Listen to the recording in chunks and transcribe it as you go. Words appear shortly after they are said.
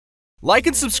Like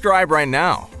and subscribe right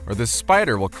now, or this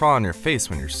spider will crawl on your face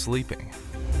when you're sleeping.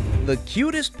 The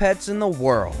cutest pets in the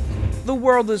world. The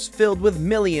world is filled with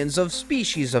millions of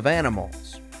species of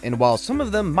animals. And while some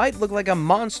of them might look like a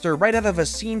monster right out of a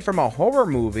scene from a horror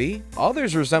movie,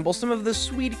 others resemble some of the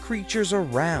sweet creatures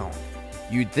around.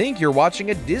 You'd think you're watching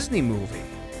a Disney movie.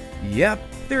 Yep,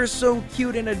 they're so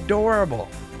cute and adorable.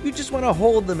 You just want to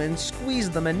hold them and squeeze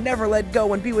them and never let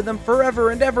go and be with them forever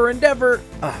and ever and ever.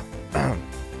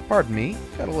 Pardon me,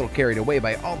 got a little carried away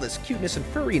by all this cuteness and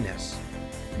furriness.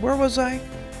 Where was I?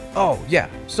 Oh yeah,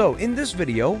 so in this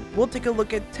video, we'll take a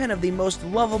look at 10 of the most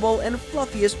lovable and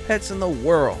fluffiest pets in the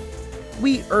world.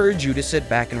 We urge you to sit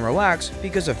back and relax,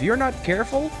 because if you're not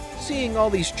careful, seeing all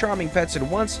these charming pets at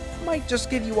once might just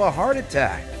give you a heart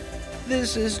attack.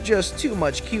 This is just too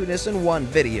much cuteness in one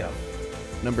video.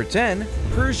 Number 10.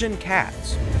 Persian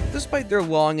cats. Despite their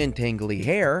long and tangly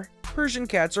hair, Persian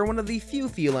cats are one of the few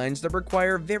felines that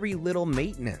require very little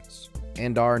maintenance,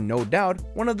 and are, no doubt,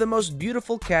 one of the most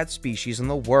beautiful cat species in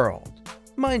the world.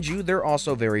 Mind you, they're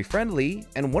also very friendly,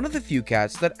 and one of the few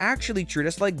cats that actually treat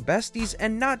us like besties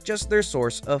and not just their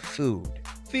source of food.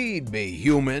 Feed me,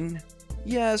 human!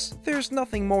 Yes, there's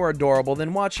nothing more adorable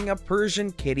than watching a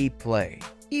Persian kitty play.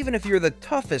 Even if you're the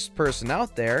toughest person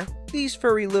out there, these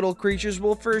furry little creatures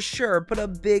will for sure put a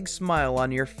big smile on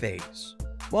your face.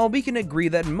 While we can agree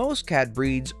that most cat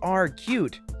breeds are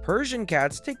cute, Persian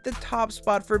cats take the top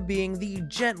spot for being the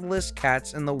gentlest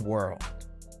cats in the world.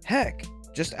 Heck,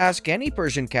 just ask any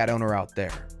Persian cat owner out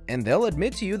there, and they'll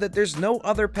admit to you that there's no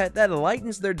other pet that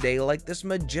lightens their day like this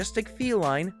majestic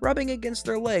feline rubbing against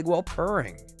their leg while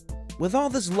purring. With all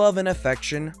this love and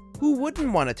affection, who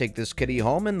wouldn't want to take this kitty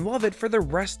home and love it for the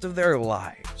rest of their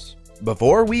lives?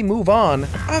 Before we move on,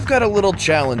 I've got a little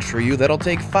challenge for you that'll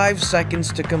take 5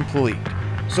 seconds to complete.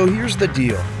 So here's the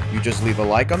deal, you just leave a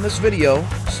like on this video,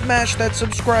 smash that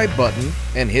subscribe button,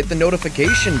 and hit the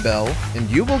notification bell, and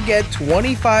you will get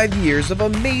 25 years of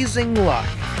amazing luck.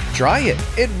 Try it,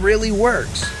 it really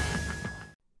works.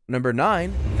 Number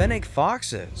 9. Fennec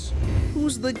foxes.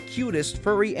 Who's the cutest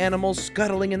furry animal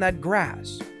scuttling in that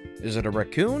grass? Is it a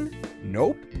raccoon?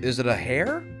 Nope. Is it a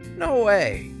hare? No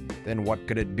way. Then what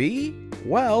could it be?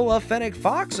 Well, a fennec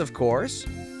fox, of course.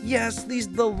 Yes, these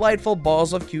delightful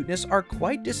balls of cuteness are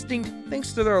quite distinct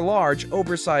thanks to their large,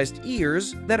 oversized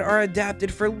ears that are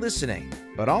adapted for listening,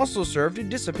 but also serve to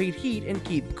dissipate heat and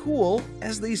keep cool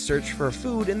as they search for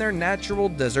food in their natural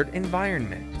desert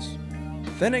environments.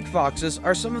 Fennec foxes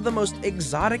are some of the most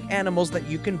exotic animals that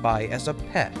you can buy as a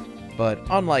pet, but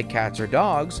unlike cats or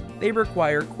dogs, they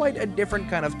require quite a different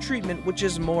kind of treatment, which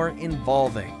is more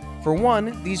involving. For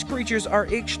one, these creatures are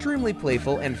extremely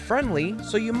playful and friendly,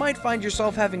 so you might find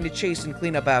yourself having to chase and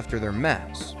clean up after their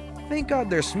mess. Thank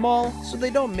God they're small, so they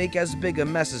don't make as big a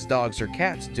mess as dogs or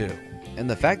cats do. And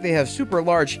the fact they have super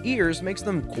large ears makes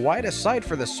them quite a sight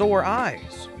for the sore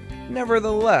eyes.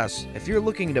 Nevertheless, if you're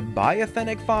looking to buy a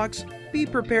fennec fox, be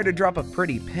prepared to drop a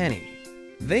pretty penny.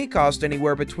 They cost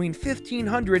anywhere between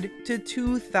 $1,500 to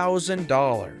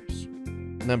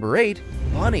 $2,000. Number 8.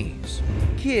 Bunnies.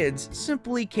 Kids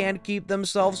simply can't keep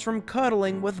themselves from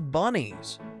cuddling with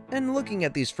bunnies. And looking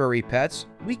at these furry pets,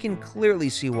 we can clearly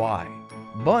see why.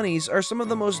 Bunnies are some of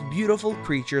the most beautiful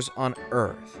creatures on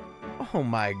Earth. Oh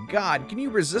my god, can you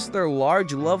resist their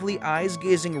large, lovely eyes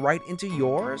gazing right into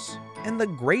yours? And the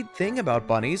great thing about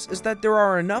bunnies is that there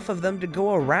are enough of them to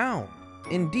go around.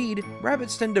 Indeed,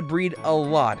 rabbits tend to breed a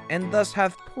lot and thus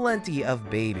have plenty of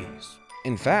babies.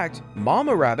 In fact,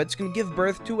 mama rabbits can give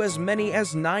birth to as many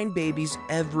as 9 babies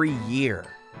every year.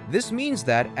 This means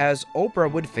that, as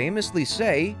Oprah would famously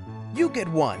say, you get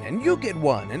one,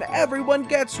 and everyone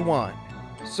gets one.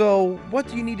 So, what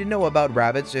do you need to know about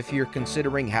rabbits if you're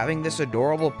considering having this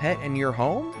adorable pet in your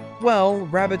home? Well,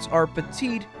 rabbits are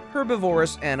petite,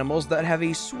 herbivorous animals that have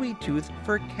a sweet tooth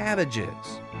for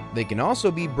cabbages. They can also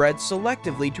be bred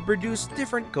selectively to produce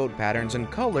different coat patterns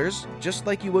and colors, just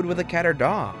like you would with a cat or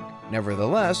dog.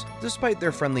 Nevertheless, despite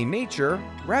their friendly nature,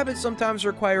 rabbits sometimes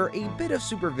require a bit of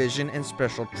supervision and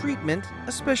special treatment,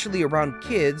 especially around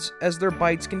kids, as their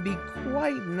bites can be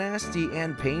quite nasty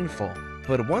and painful.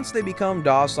 But once they become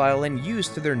docile and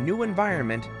used to their new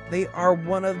environment, they are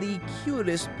one of the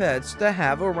cutest pets to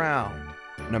have around.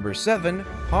 Number 7.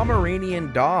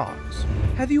 Pomeranian dogs.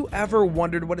 Have you ever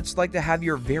wondered what it's like to have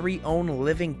your very own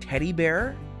living teddy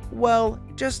bear? Well,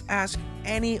 just ask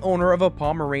any owner of a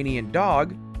Pomeranian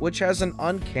dog, which has an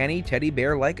uncanny teddy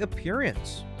bear-like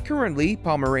appearance. Currently,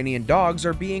 Pomeranian dogs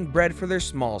are being bred for their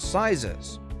small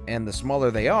sizes, and the smaller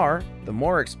they are, the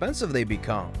more expensive they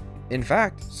become. In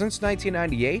fact, since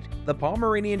 1998, the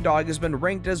Pomeranian dog has been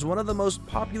ranked as one of the most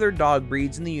popular dog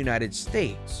breeds in the United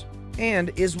States.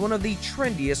 and is one of the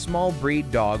trendiest small breed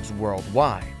dogs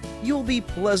worldwide. You'll be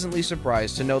pleasantly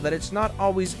surprised to know that it's not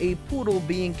always a poodle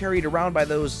being carried around by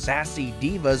those sassy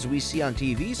divas we see on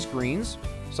TV screens.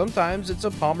 Sometimes it's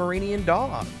a Pomeranian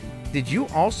dog. Did you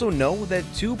also know that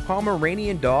 2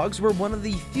 Pomeranian dogs were one of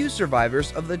the few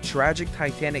survivors of the tragic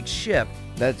Titanic ship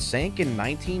that sank in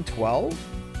 1912?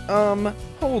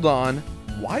 Hold on.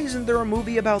 Why isn't there a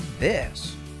movie about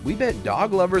this? We bet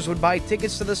dog lovers would buy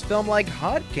tickets to this film like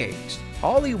hotcakes.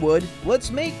 Hollywood,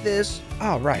 let's make this!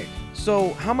 Alright,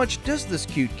 so how much does this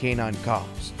cute canine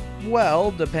cost?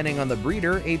 Well, depending on the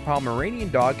breeder, a Pomeranian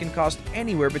dog can cost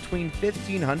anywhere between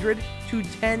 $1,500 to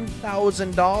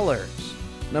 $10,000.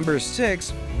 Number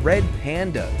 6. Red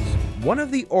pandas. One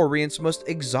of the Orient's most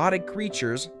exotic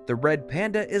creatures, the red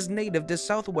panda is native to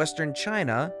southwestern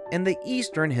China and the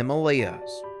eastern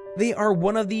Himalayas. They are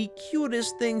one of the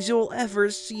cutest things you'll ever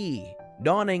see,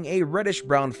 donning a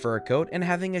reddish-brown fur coat and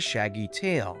having a shaggy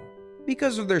tail.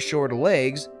 Because of their short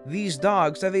legs, these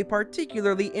dogs have a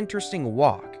particularly interesting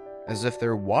walk, as if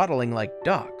they're waddling like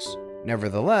ducks.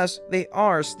 Nevertheless, they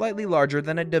are slightly larger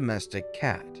than a domestic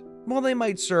cat. While they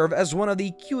might serve as one of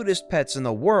the cutest pets in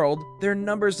the world, their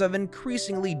numbers have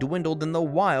increasingly dwindled in the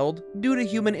wild due to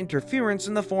human interference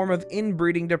in the form of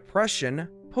inbreeding depression,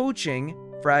 poaching,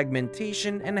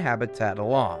 fragmentation, and habitat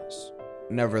loss.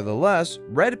 Nevertheless,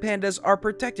 red pandas are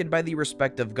protected by the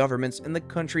respective governments in the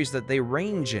countries that they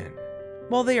range in.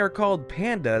 While they are called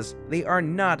pandas, they are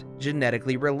not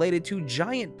genetically related to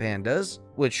giant pandas,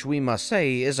 which we must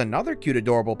say is another cute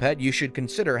adorable pet you should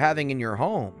consider having in your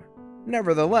home.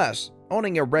 Nevertheless,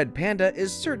 owning a red panda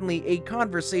is certainly a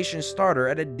conversation starter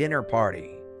at a dinner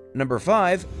party. Number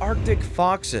 5. Arctic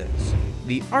foxes.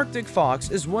 The Arctic fox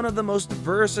is one of the most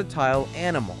versatile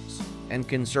animals and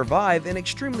can survive in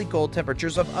extremely cold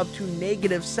temperatures of up to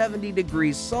 -70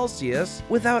 degrees Celsius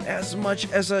without as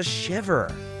much as a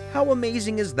shiver. How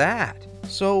amazing is that?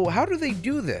 So how do they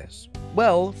do this?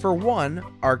 Well, for one,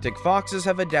 Arctic foxes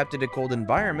have adapted to cold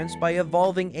environments by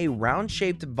evolving a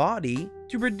round-shaped body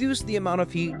to reduce the amount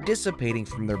of heat dissipating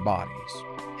from their bodies.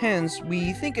 Hence,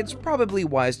 we think it's probably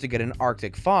wise to get an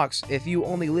Arctic fox if you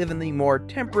only live in the more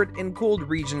temperate and cold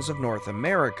regions of North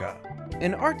America.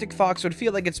 An Arctic fox would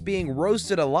feel like it's being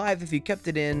roasted alive if you kept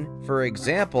it in, for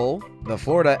example, the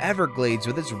Florida Everglades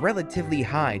with its relatively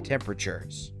high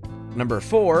temperatures. Number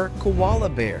 4. Koala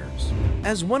bears.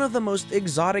 As one of the most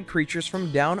exotic creatures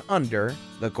from down under,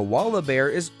 the koala bear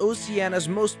is Oceania's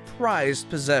most prized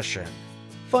possession.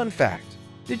 Fun fact,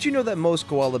 did you know that most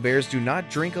koala bears do not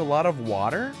drink a lot of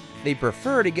water? They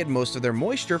prefer to get most of their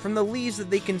moisture from the leaves that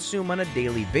they consume on a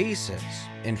daily basis.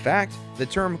 In fact, the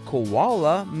term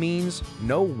koala means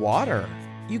no water.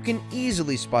 You can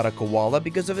easily spot a koala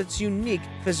because of its unique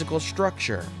physical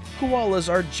structure. Koalas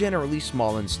are generally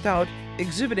small and stout,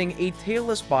 exhibiting a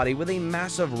tailless body with a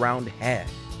massive round head.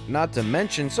 Not to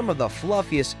mention some of the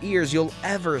fluffiest ears you'll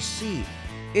ever see.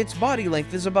 Its body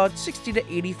length is about 60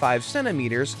 to 85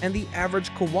 centimeters, and the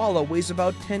average koala weighs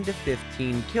about 10 to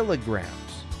 15 kilograms.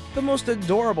 The most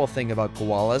adorable thing about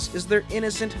koalas is their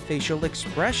innocent facial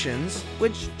expressions,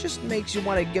 which just makes you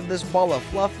want to give this ball of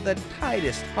fluff the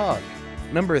tightest hug.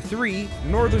 Number 3.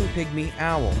 Northern pygmy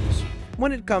owls.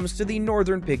 When it comes to the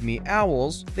northern pygmy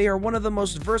owls, they are one of the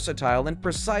most versatile and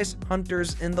precise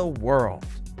hunters in the world.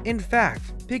 In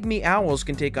fact, pygmy owls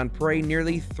can take on prey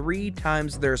nearly 3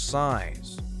 times their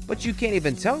size. But you can't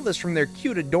even tell this from their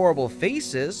cute, adorable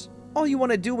faces. All you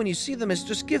want to do when you see them is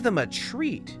just give them a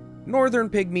treat. Northern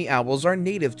pygmy owls are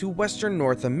native to western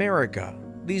North America.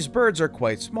 These birds are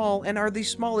quite small and are the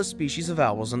smallest species of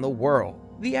owls in the world.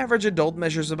 The average adult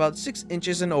measures about 6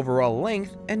 inches in overall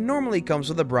length and normally comes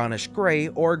with a brownish gray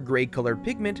or gray-colored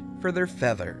pigment for their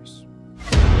feathers.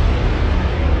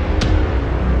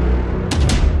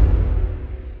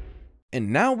 And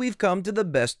now we've come to the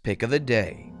best pick of the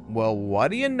day. Well,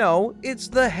 what do you know? It's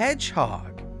the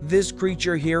hedgehog. This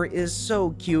creature here is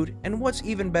so cute, and what's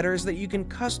even better is that you can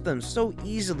cusp them so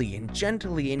easily and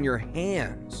gently in your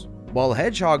hands. While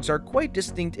hedgehogs are quite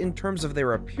distinct in terms of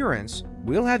their appearance,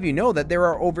 we'll have you know that there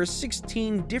are over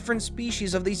 16 different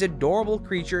species of these adorable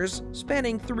creatures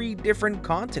spanning 3 different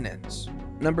continents.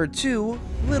 Number 2.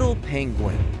 Little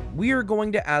penguin. We are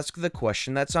going to ask the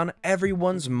question that's on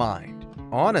everyone's mind.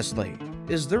 Honestly,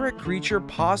 is there a creature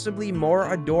possibly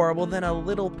more adorable than a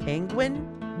little penguin?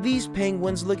 These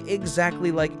penguins look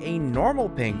exactly like a normal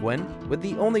penguin, with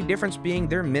the only difference being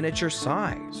their miniature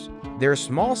size. Their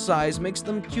small size makes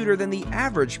them cuter than the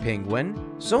average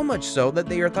penguin, so much so that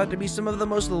they are thought to be some of the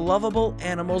most lovable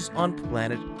animals on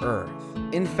planet Earth.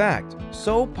 In fact,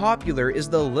 so popular is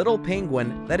the little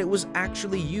penguin that it was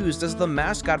actually used as the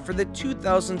mascot for the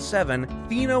 2007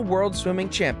 FINA World Swimming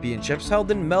Championships held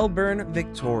in Melbourne,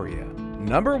 Victoria.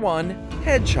 Number 1.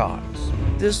 Hedgehogs.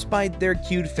 Despite their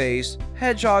cute face,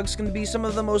 hedgehogs can be some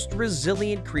of the most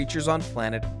resilient creatures on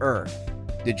planet Earth.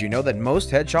 Did you know that most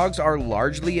hedgehogs are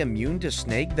largely immune to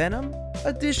snake venom?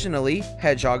 Additionally,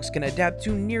 hedgehogs can adapt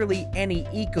to nearly any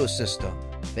ecosystem.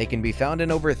 They can be found in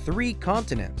over 3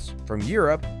 continents, from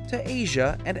Europe to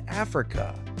Asia and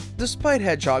Africa. Despite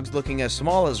hedgehogs looking as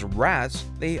small as rats,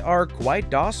 they are quite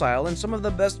docile and some of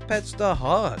the best pets to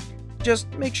hug. Just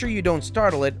make sure you don't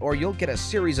startle it or you'll get a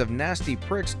series of nasty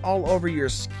pricks all over your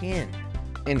skin.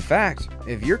 In fact,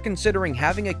 if you're considering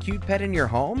having a cute pet in your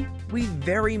home, we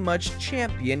very much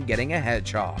champion getting a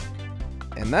hedgehog.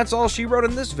 And that's all she wrote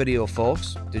in this video,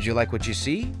 folks. Did you like what you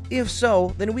see? If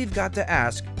so, then we've got to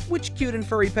ask, which cute and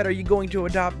furry pet are you going to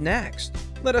adopt next?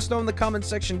 Let us know in the comment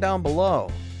section down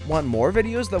below. Want more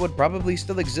videos that would probably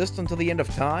still exist until the end of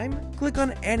time? Click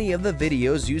on any of the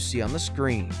videos you see on the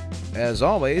screen. As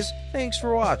always, thanks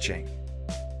for watching.